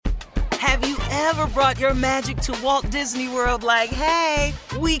Have you ever brought your magic to Walt Disney World like, hey,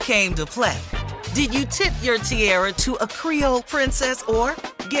 we came to play? Did you tip your tiara to a Creole princess or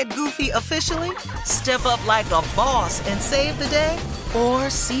get goofy officially? Step up like a boss and save the day? Or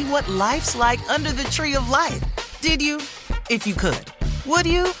see what life's like under the tree of life? Did you? If you could. Would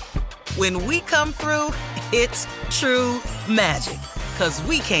you? When we come through, it's true magic. 'Cause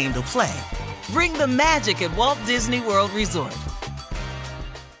we came to play. Bring the magic at Walt Disney World Resort.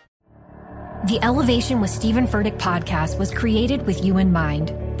 The Elevation with Stephen Furtick podcast was created with you in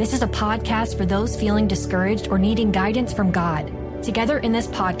mind. This is a podcast for those feeling discouraged or needing guidance from God. Together in this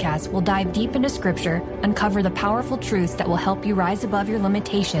podcast, we'll dive deep into Scripture, uncover the powerful truths that will help you rise above your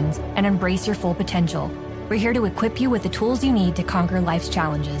limitations and embrace your full potential. We're here to equip you with the tools you need to conquer life's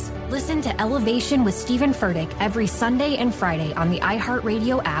challenges. Listen to Elevation with Stephen Furtick every Sunday and Friday on the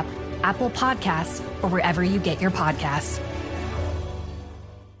iHeartRadio app, Apple Podcasts, or wherever you get your podcasts.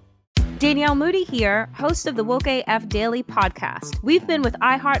 Danielle Moody here, host of the Woke AF Daily podcast. We've been with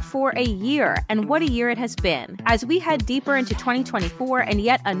iHeart for a year, and what a year it has been. As we head deeper into 2024 and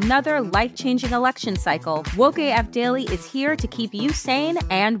yet another life-changing election cycle, Woke AF Daily is here to keep you sane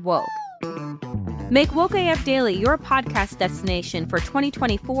and woke. Make Woke AF Daily your podcast destination for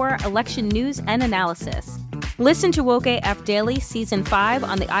 2024 election news and analysis. Listen to Woke AF Daily Season 5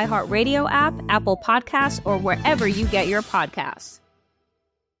 on the iHeartRadio app, Apple Podcasts, or wherever you get your podcasts.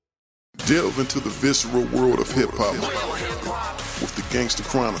 Delve into the visceral world of hip-hop with the Gangsta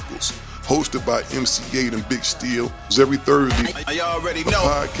Chronicles, hosted by MC8 and Big Steel. Every Thursday, a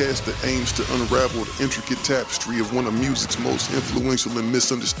podcast that aims to unravel the intricate tapestry of one of music's most influential and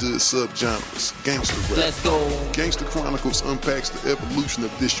misunderstood subgenres, gangsta rap. Let's go. Gangsta Chronicles unpacks the evolution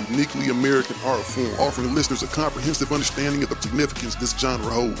of this uniquely American art form, offering listeners a comprehensive understanding of the significance this genre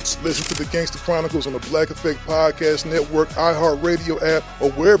holds. Listen to the Gangsta Chronicles on the Black Effect Podcast Network, iHeartRadio app, or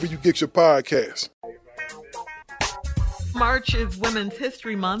wherever you get your podcasts. March is Women's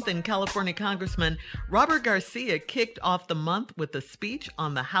History Month, and California Congressman Robert Garcia kicked off the month with a speech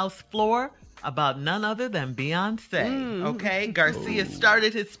on the House floor about none other than Beyonce. Okay, Garcia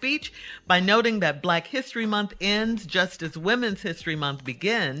started his speech by noting that Black History Month ends just as Women's History Month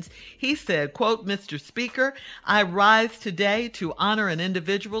begins. He said, quote, "Mr. Speaker, I rise today to honor an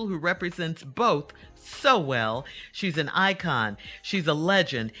individual who represents both so well. She's an icon, she's a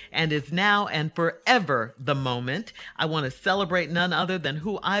legend, and is now and forever the moment. I want to celebrate none other than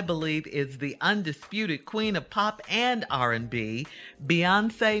who I believe is the undisputed queen of pop and R&B,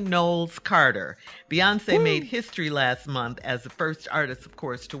 Beyonce Knowles Carter." Beyonce made history last month as the first artist, of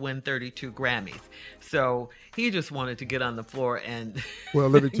course, to win 32 Grammys. So he just wanted to get on the floor and well,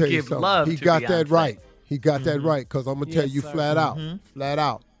 let me tell you give something. love He to got Beyonce. that right. He got that right, because I'm going to tell you flat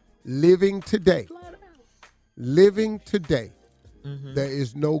out, living today, there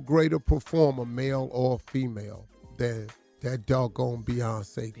is no greater performer, male or female, than that doggone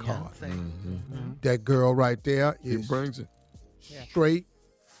Beyonce Carter. That girl right there is straight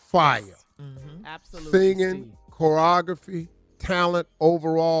fire. Absolutely. Singing, choreography, talent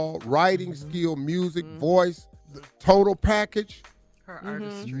overall, writing skill, music, voice, the total package, Her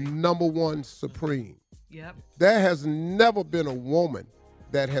artistry. number one supreme. Yep. There has never been a woman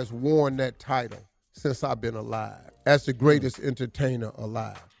that has worn that title since I've been alive as the greatest entertainer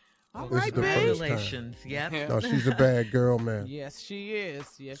alive. All This is right, the babe. first time. Congratulations. Yep. No, she's a bad girl, man. Yes, she is.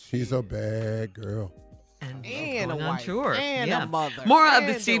 Yes, She's a bad girl. And And a going on wife. tour. And a mother. More of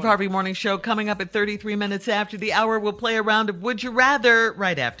the And Steve daughter. Harvey Morning Show coming up at 33 minutes after the hour. We'll play a round of Would You Rather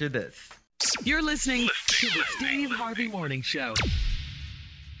right after this. You're listening to the Steve Harvey Morning Show.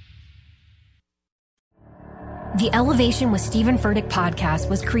 The Elevation with Stephen Furtick podcast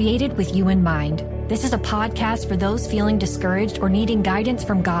was created with you in mind. This is a podcast for those feeling discouraged or needing guidance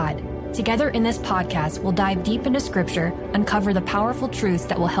from God. Together in this podcast, we'll dive deep into Scripture, uncover the powerful truths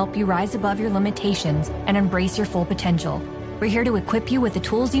that will help you rise above your limitations and embrace your full potential. We're here to equip you with the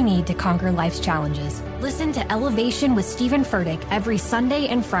tools you need to conquer life's challenges. Listen to Elevation with Stephen Furtick every Sunday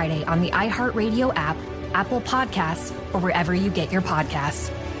and Friday on the iHeartRadio app, Apple Podcasts, or wherever you get your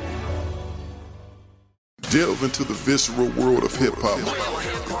podcasts. Delve into the visceral world of hip-hop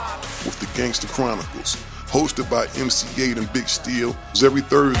with the Gangsta Chronicles, hosted by MC8 and Big Steel. Every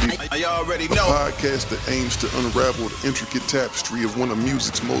Thursday, a podcast that aims to unravel the intricate tapestry of one of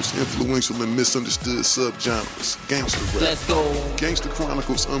music's most influential and misunderstood subgenres, gangsta rap. Let's go. Gangsta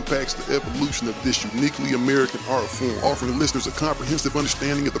Chronicles unpacks the evolution of this uniquely American art form, offering listeners a comprehensive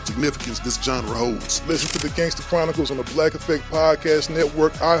understanding of the significance this genre holds. Listen to the Gangsta Chronicles on the Black Effect Podcast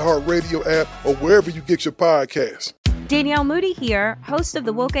Network, iHeartRadio app, or wherever you get your podcasts. Danielle Moody here, host of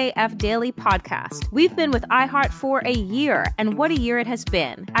the Woke AF Daily podcast. We've been with iHeart for a year, and what a year it has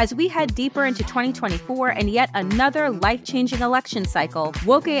been. As we head deeper into 2024 and yet another life-changing election cycle,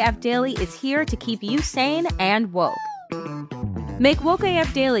 Woke AF Daily is here to keep you sane and woke. Make Woke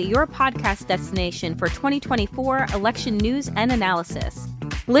AF Daily your podcast destination for 2024 election news and analysis.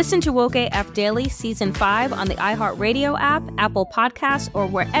 Listen to Woke AF Daily Season 5 on the iHeartRadio app, Apple Podcasts, or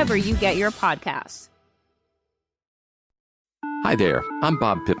wherever you get your podcasts. Hi there, I'm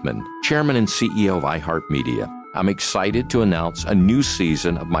Bob Pittman, Chairman and CEO of iHeartMedia. I'm excited to announce a new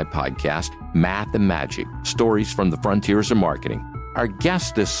season of my podcast, Math and Magic, Stories from the Frontiers of Marketing. Our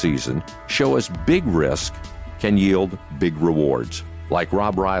guests this season show us big risk can yield big rewards, like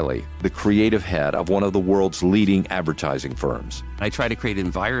Rob Riley, the creative head of one of the world's leading advertising firms. I try to create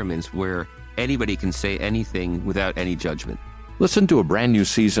environments where anybody can say anything without any judgment. Listen to a brand new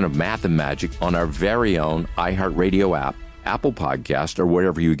season of Math and Magic on our very own iHeartRadio app, Apple Podcast, or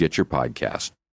wherever you get your podcast.